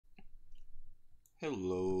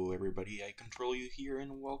Hello everybody, I Control You here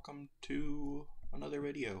and welcome to another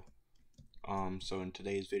video. So in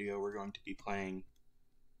today's video we're going to be playing,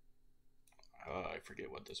 I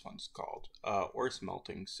forget what this one's called, ore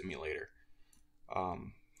smelting simulator.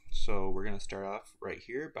 So we're going to start off right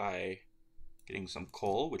here by getting some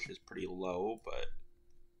coal, which is pretty low, but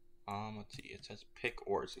let's see, it says pick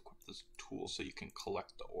ores, equip this tool so you can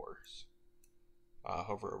collect the ores.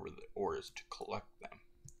 Hover over the ores to collect them.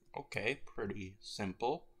 Okay, pretty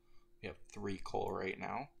simple. We have 3 coal right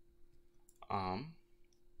now.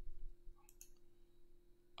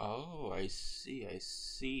 Oh, I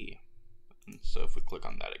see. So if we click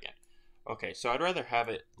on that again. Okay, so I'd rather have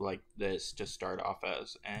it like this to start off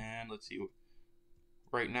as. And let's see.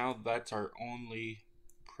 Right now, that's our only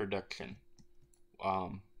production.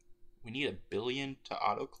 We need 1 billion to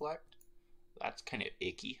auto-collect. That's kind of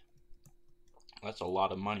icky. That's a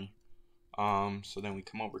lot of money. So then we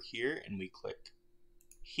come over here and we click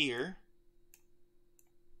here.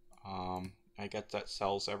 I guess that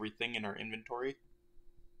sells everything in our inventory.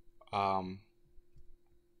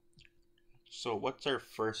 So what's our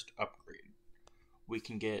first upgrade? We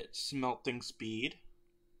can get smelting speed.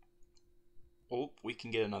 Oh, we can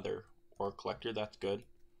get another ore collector. That's good.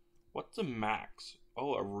 What's the max?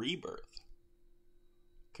 Oh, a rebirth.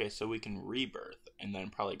 Okay, so we can rebirth and then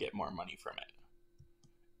probably get more money from it.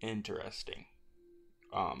 Interesting.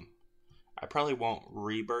 I probably won't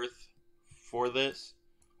rebirth for this.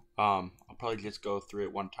 I'll probably just go through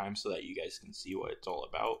it one time so that you guys can see what it's all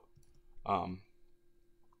about.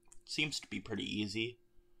 Seems to be pretty easy.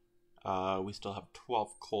 We still have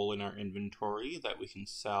 12 coal in our inventory that we can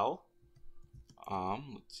sell.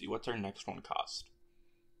 Let's see, what's our next one cost?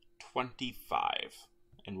 25,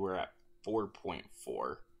 and we're at 4.4.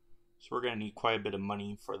 So we're gonna need quite a bit of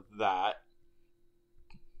money for that.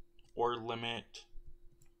 Ore limit.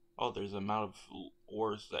 Oh, there's an amount of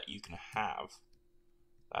ores that you can have.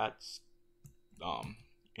 That's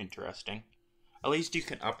interesting. At least you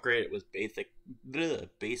can upgrade it with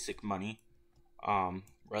basic money,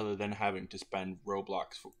 rather than having to spend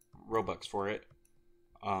Robux for it.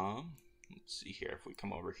 Let's see here if we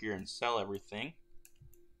come over here and sell everything.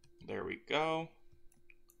 There we go.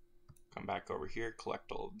 Come back over here,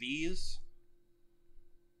 collect all of these.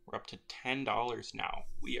 We're up to $10 now.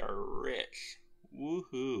 We are rich.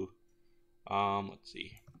 Woohoo. Let's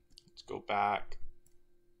see. Let's go back.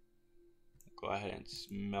 Go ahead and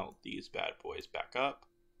smelt these bad boys back up.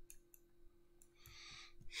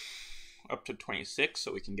 Up to 26,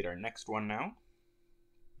 so we can get our next one now.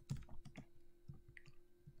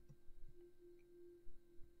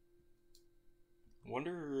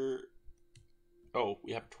 Wonder... Oh,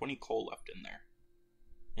 we have 20 coal left in there.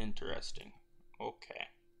 Interesting. Okay.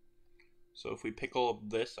 So if we pick all of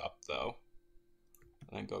this up, though,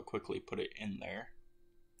 and then go quickly put it in there.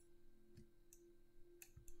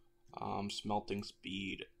 Smelting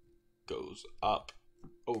speed goes up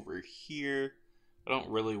over here. I don't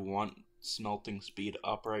really want smelting speed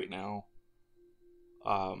up right now.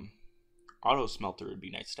 Auto smelter would be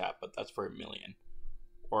nice to have, but that's for 1 million.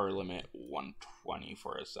 Or limit 120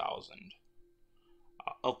 for 1,000.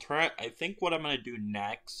 I'll try. I think what I'm gonna do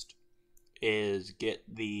next is get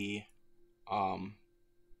the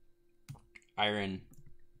iron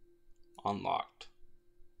unlocked,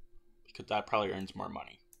 because that probably earns more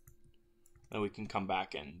money. Then we can come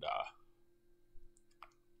back and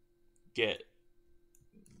get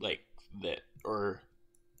like that. Or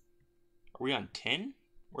are we on tin?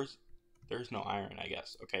 There's no iron, I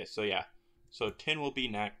guess. Okay, so yeah, so tin will be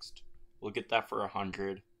next. We'll get that for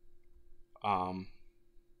 100.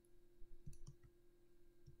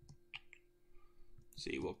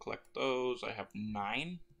 See, we'll collect those. I have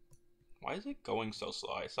 9. Why is it going so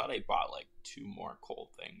slow? I thought I bought like 2 more coal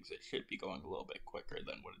things. It should be going a little bit quicker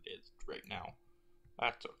than what it is right now.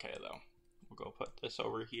 That's okay though. We'll go put this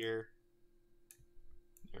over here.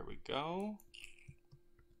 There we go.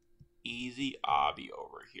 Easy obby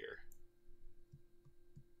over here.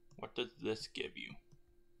 What does this give you?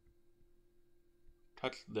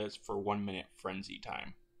 Touch this for 1 minute frenzy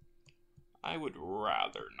time. I would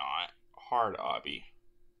rather not. Hard obby.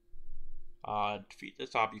 Defeat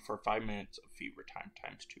this obby for 5 minutes of fever time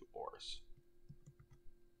times 2 ores.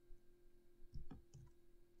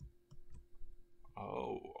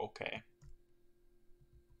 Oh, okay.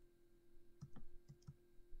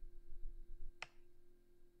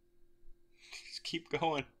 Just keep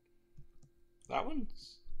going. That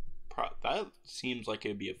seems like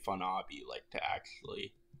it'd be a fun obby, like to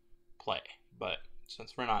actually play. But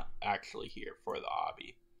since we're not actually here for the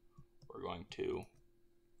obby, we're going to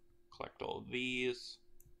collect all of these.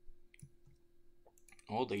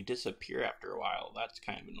 Oh, they disappear after a while. That's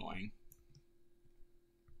kind of annoying.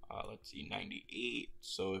 Let's see, 98.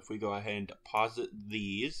 So if we go ahead and deposit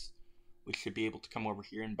these, we should be able to come over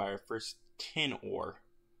here and buy our first tin ore.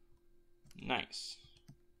 Nice.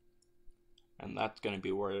 And that's going to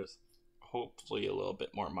be worth hopefully a little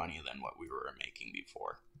bit more money than what we were making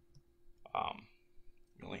before.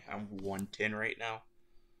 We only have 1 tin right now.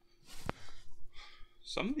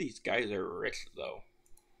 Some of these guys are rich though.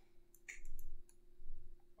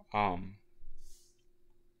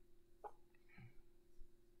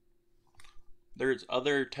 There's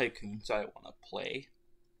other tycoons I want to play.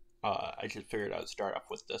 I just figured I'd start off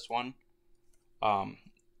with this one.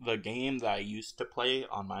 The game that I used to play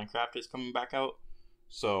on Minecraft is coming back out,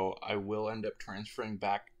 so I will end up transferring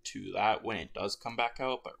back to that when it does come back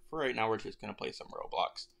out, but for right now we're just going to play some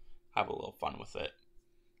Roblox, have a little fun with it.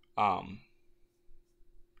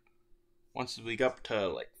 Once we get up to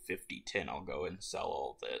like 50 tin, I'll go and sell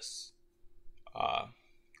all this.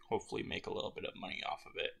 Hopefully make a little bit of money off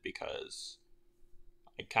of it, because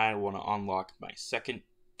I kind of want to unlock my second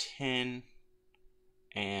tin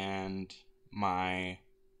and my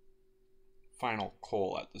final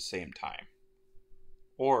coal at the same time.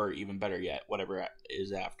 Or even better yet, whatever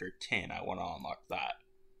is after tin, I want to unlock that.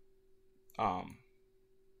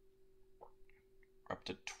 Up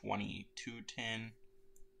to 22 tin.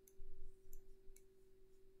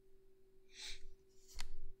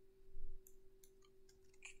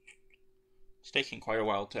 It's taking quite a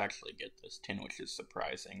while to actually get this tin, which is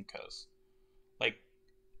surprising, because like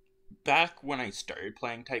back when I started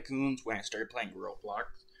playing Tycoons, when I started playing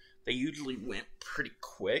Roblox, they usually went pretty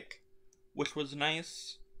quick, which was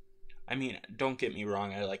nice. I mean, don't get me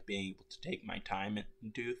wrong, I like being able to take my time and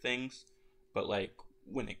do things, but like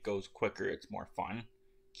when it goes quicker, it's more fun,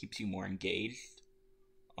 keeps you more engaged.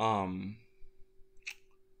 We're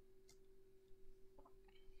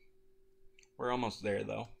almost there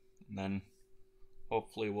though, and then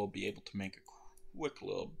hopefully we'll be able to make a quick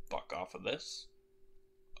little buck off of this.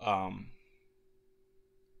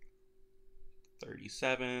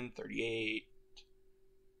 37, 38,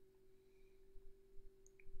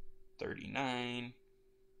 39.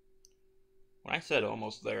 When I said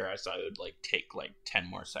almost there, I thought it would like take like 10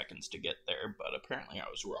 more seconds to get there, but apparently I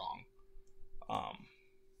was wrong. I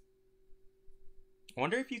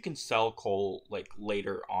wonder if you can sell coal like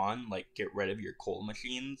later on, like get rid of your coal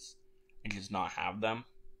machines and just not have them.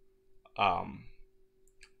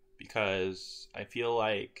 Because I feel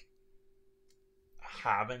like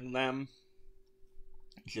having them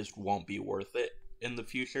just won't be worth it in the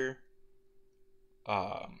future.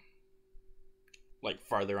 Like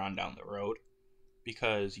farther on down the road,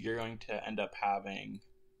 because you're going to end up having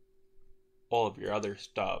all of your other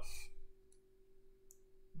stuff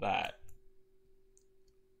that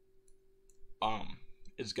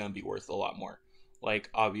is going to be worth a lot more.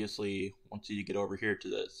 Like obviously once you get over here to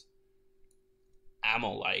this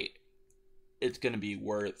amolite, it's going to be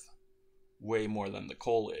worth way more than the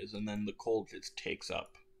coal is, and then the coal just takes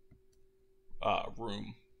up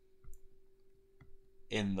room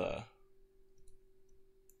in the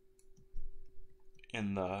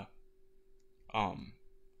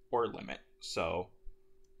ore limit, so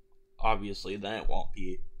obviously then it won't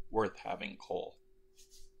be worth having coal.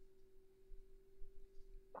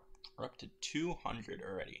 We're up to 200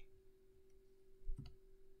 already.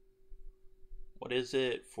 What is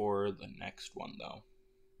it for the next one though?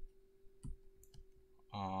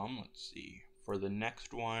 Let's see. For the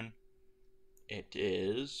next one, it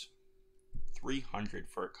is 300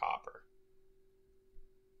 for copper,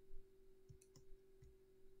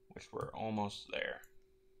 which we're almost there.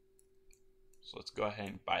 So let's go ahead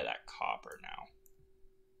and buy that copper now.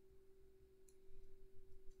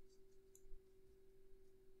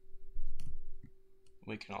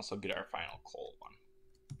 We can also get our final coal one.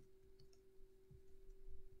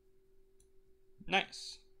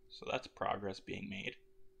 Nice. So that's progress being made.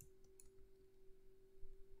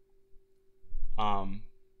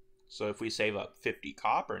 So if we save up 50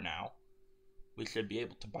 copper now, we should be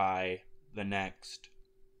able to buy the next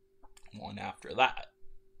one after that.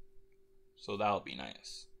 So that'll be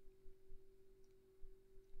nice.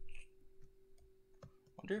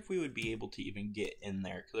 Wonder if we would be able to even get in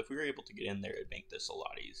there, because if we were able to get in there, it'd make this a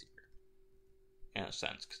lot easier in a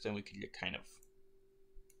sense, because then we could just kind of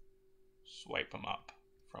swipe them up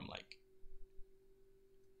from like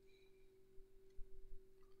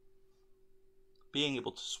being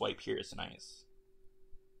able to swipe here is nice.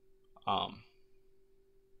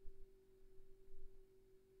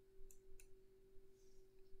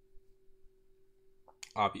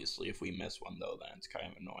 Obviously if we miss one though, then it's kind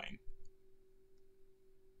of annoying.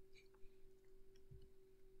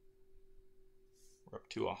 We're up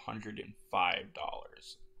to $105.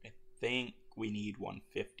 I think we need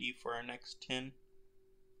 150 for our next tin.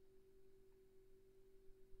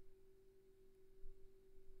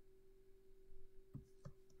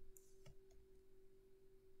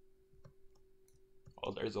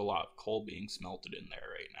 Well, there's a lot of coal being smelted in there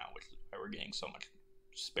right now, which is why we're getting so much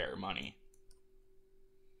spare money.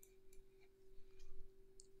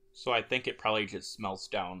 So I think it probably just smelts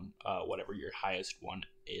down whatever your highest one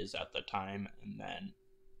is at the time, and then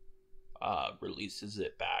releases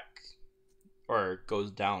it back, or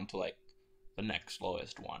goes down to like the next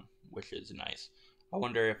lowest one, which is nice. I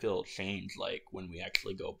wonder if it'll change like when we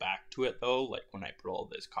actually go back to it though, like when I put all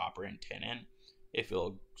this copper and tin in, if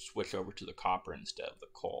it'll switch over to the copper instead of the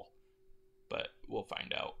coal. But we'll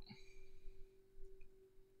find out.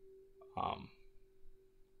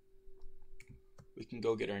 We can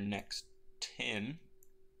go get our next tin.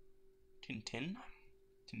 Tin.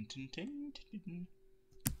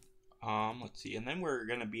 Let's see, and then we're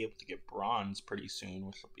gonna be able to get bronze pretty soon,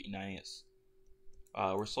 which will be nice.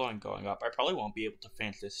 We're slow on going up. I probably won't be able to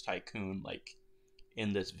finish this Tycoon like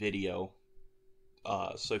in this video.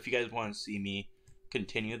 So if you guys want to see me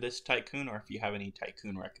continue this Tycoon, or if you have any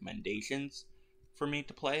Tycoon recommendations for me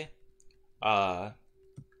to play, I'd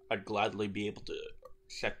gladly be able to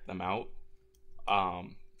check them out.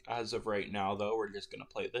 As of right now though, we're just gonna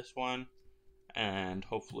play this one and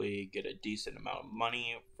hopefully get a decent amount of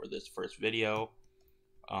money for this first video.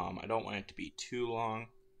 I don't want it to be too long.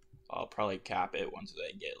 I'll probably cap it once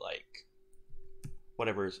I get like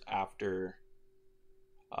whatever's after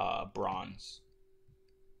bronze.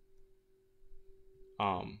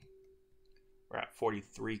 We're at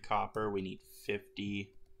 43 copper. We need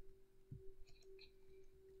 50.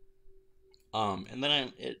 And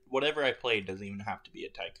then whatever I play doesn't even have to be a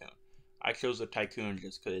Tycoon. I chose a Tycoon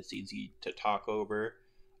just because it's easy to talk over.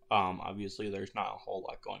 Obviously, there's not a whole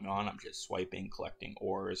lot going on. I'm just swiping, collecting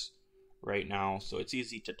ores right now, so it's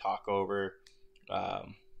easy to talk over.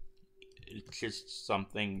 It's just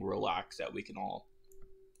something relaxed that we can all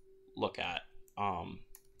look at.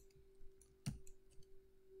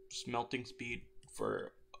 Smelting speed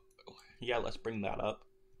for, yeah, let's bring that up.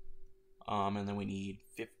 And then we need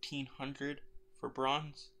 1500 for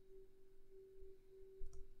bronze.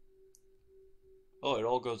 Oh, it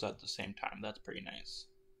all goes at the same time. That's pretty nice.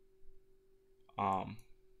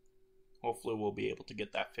 Hopefully we'll be able to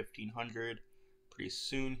get that 1500 pretty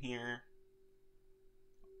soon here.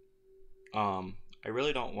 I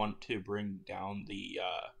really don't want to bring down the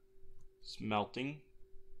smelting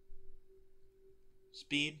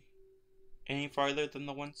speed any farther than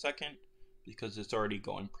the 1 second, because it's already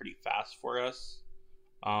going pretty fast for us.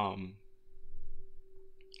 I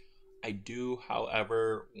do,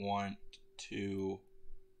 however, want to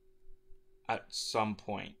at some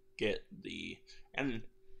point get the, and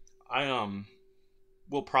I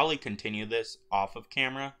will probably continue this off of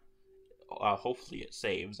camera. Hopefully it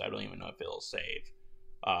saves. I don't even know if it'll save.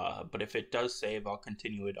 But if it does save, I'll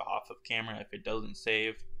continue it off of camera. If it doesn't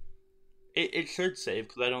save, it should save,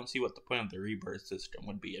 because I don't see what the point of the rebirth system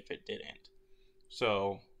would be if it didn't.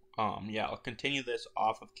 So, yeah, I'll continue this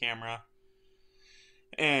off of camera.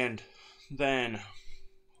 And then,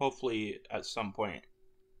 hopefully, at some point,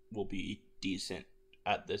 we'll be decent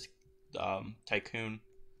at this Tycoon.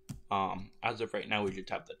 As of right now, we just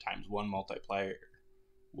have the ×1 multiplier,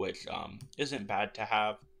 which isn't bad to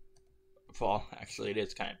have. Well, actually, it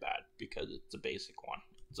is kind of bad, because it's a basic one.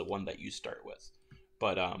 It's the one that you start with.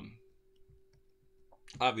 But,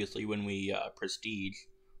 obviously, when we prestige,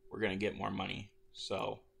 we're going to get more money.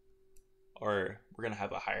 So, or we're going to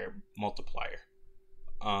have a higher multiplier.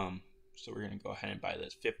 So we're going to go ahead and buy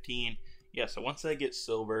this 15. Yeah, so once I get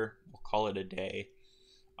silver, we'll call it a day.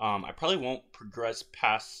 I probably won't progress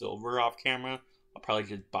past silver off camera. I'll probably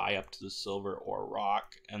just buy up to the silver or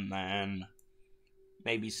rock, and then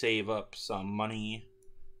maybe save up some money.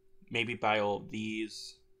 Maybe buy all of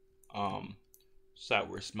these, so that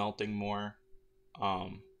we're smelting more.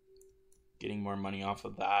 Getting more money off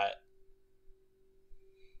of that.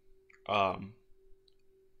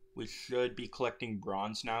 We should be collecting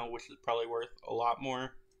bronze now, which is probably worth a lot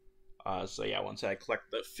more. So yeah, once I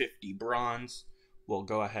collect the 50 bronze, we'll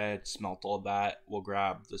go ahead, smelt all that. We'll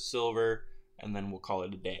grab the silver, and then we'll call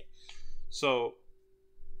it a day. So,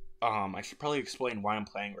 I should probably explain why I'm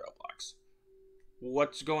playing Roblox.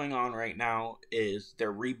 What's going on right now is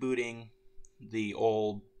they're rebooting the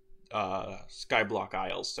old Skyblock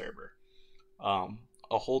Isles server. A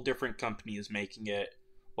whole different company is making it.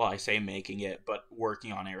 Well, I say making it, but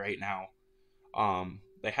working on it right now.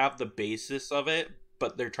 They have the basis of it,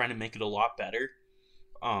 but they're trying to make it a lot better.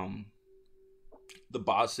 The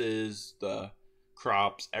bosses, the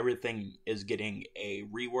crops, everything is getting a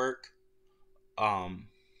rework. Um,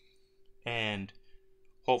 and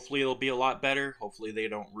hopefully it'll be a lot better. Hopefully they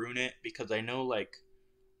don't ruin it, because I know, like,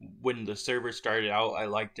 when the server started out, I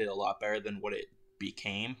liked it a lot better than what it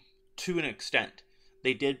became, to an extent.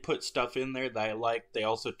 They did put stuff in there that I liked. They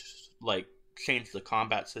also like changed the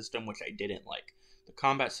combat system, which I didn't like. The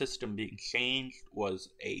combat system being changed was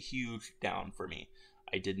a huge down for me.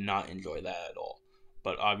 I did not enjoy that at all.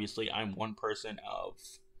 But obviously, I'm one person of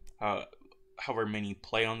however many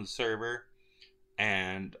play on the server,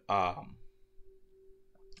 and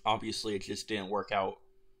obviously it just didn't work out.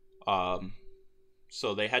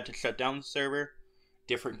 So they had to shut down the server.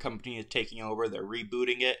 Different company is taking over. They're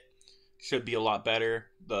rebooting it. Should be a lot better.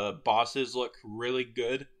 The bosses look really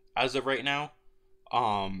good as of right now.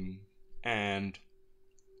 And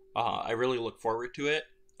I really look forward to it.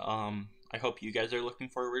 I hope you guys are looking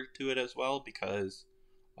forward to it as well, because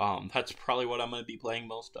that's probably what I'm going to be playing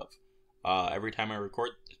most of. Every time I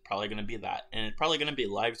record, it's probably going to be that. And it's probably going to be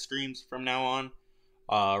live streams from now on,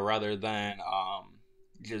 rather than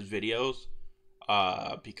just videos.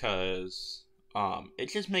 Because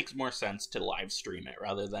it just makes more sense to live stream it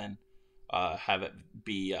rather than have it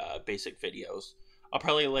be basic videos. I'll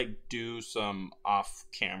probably like do some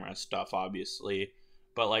off-camera stuff, obviously,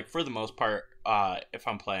 but like for the most part, if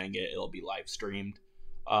I'm playing it, it'll be live streamed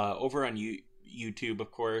over on YouTube,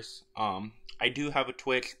 of course. I do have a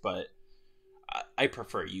Twitch, but I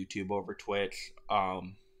prefer YouTube over Twitch.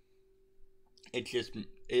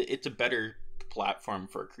 It's a better platform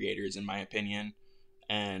for creators, in my opinion.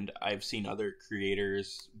 And I've seen other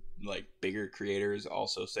creators, like bigger creators,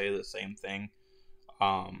 also say the same thing.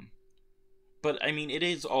 But I mean, it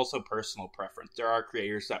is also personal preference. There are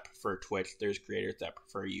creators that prefer Twitch. There's creators that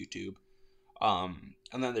prefer YouTube. And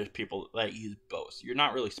then there's people that use both. You're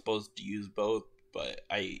not really supposed to use both, but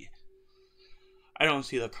I don't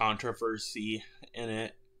see the controversy in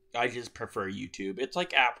it. I just prefer YouTube. It's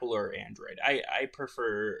like Apple or Android. I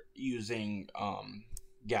prefer using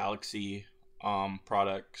Galaxy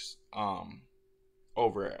products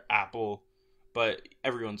over Apple, but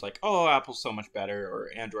everyone's like, oh, Apple's so much better,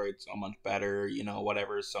 or Android's so much better, you know,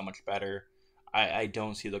 whatever is so much better. I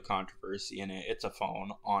don't see the controversy in it. It's a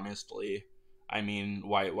phone, honestly. I mean,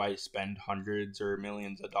 why spend hundreds or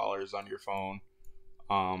millions of dollars on your phone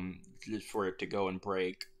just for it to go and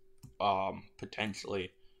break,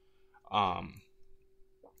 potentially. And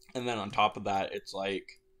then on top of that, it's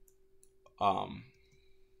like,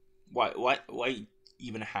 why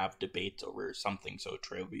even have debates over something so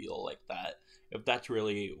trivial like that? If that's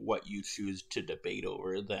really what you choose to debate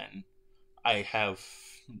over, then I have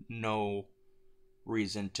no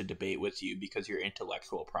reason to debate with you, because your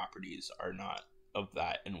intellectual properties are not of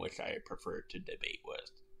that in which I prefer to debate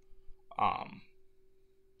with.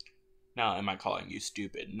 Now, am I calling you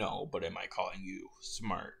stupid? No, but am I calling you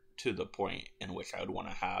smart to the point in which I would want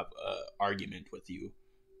to have an argument with you?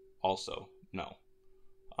 Also, no.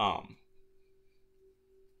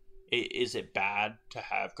 Is it bad to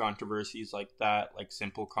have controversies like that, like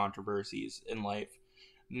simple controversies in life?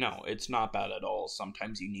 No, it's not bad at all.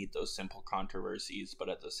 Sometimes you need those simple controversies, but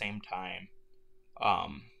at the same time,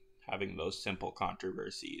 having those simple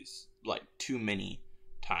controversies like too many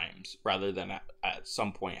times, rather than at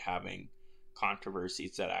some point having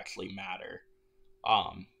controversies that actually matter,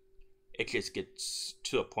 it just gets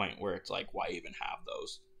to a point where it's like, why even have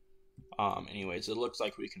those? Anyways, it looks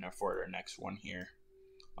like we can afford our next one here.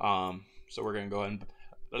 So we're gonna go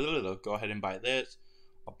ahead and buy this.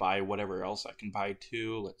 I'll buy whatever else I can buy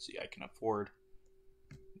too. Let's see, I can afford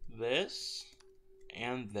this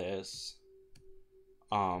and this,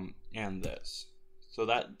 and this. So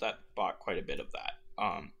that bought quite a bit of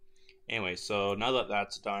that. Anyway, so now that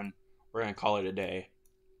that's done, we're gonna call it a day.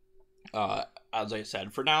 As I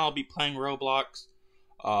said, for now I'll be playing Roblox.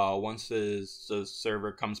 Once the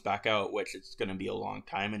server comes back out, which it's gonna be a long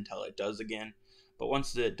time until it does again. But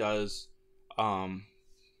once it does,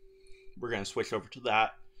 we're going to switch over to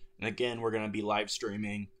that. And again, we're going to be live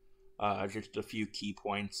streaming just a few key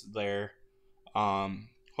points there.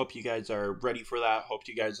 Hope you guys are ready for that. Hope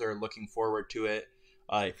you guys are looking forward to it.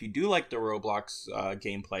 If you do like the Roblox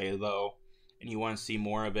gameplay, though, and you want to see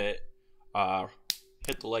more of it,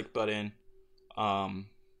 hit the like button.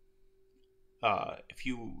 If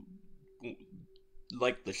you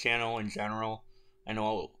like the channel in general, I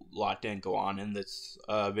know a lot didn't go on in this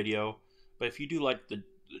video, but if you do like the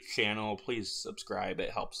channel, please subscribe.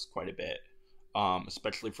 It helps quite a bit,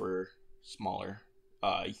 especially for smaller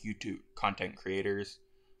YouTube content creators.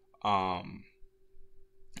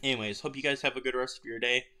 Anyways, hope you guys have a good rest of your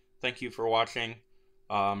day. Thank you for watching,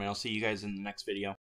 and I'll see you guys in the next video.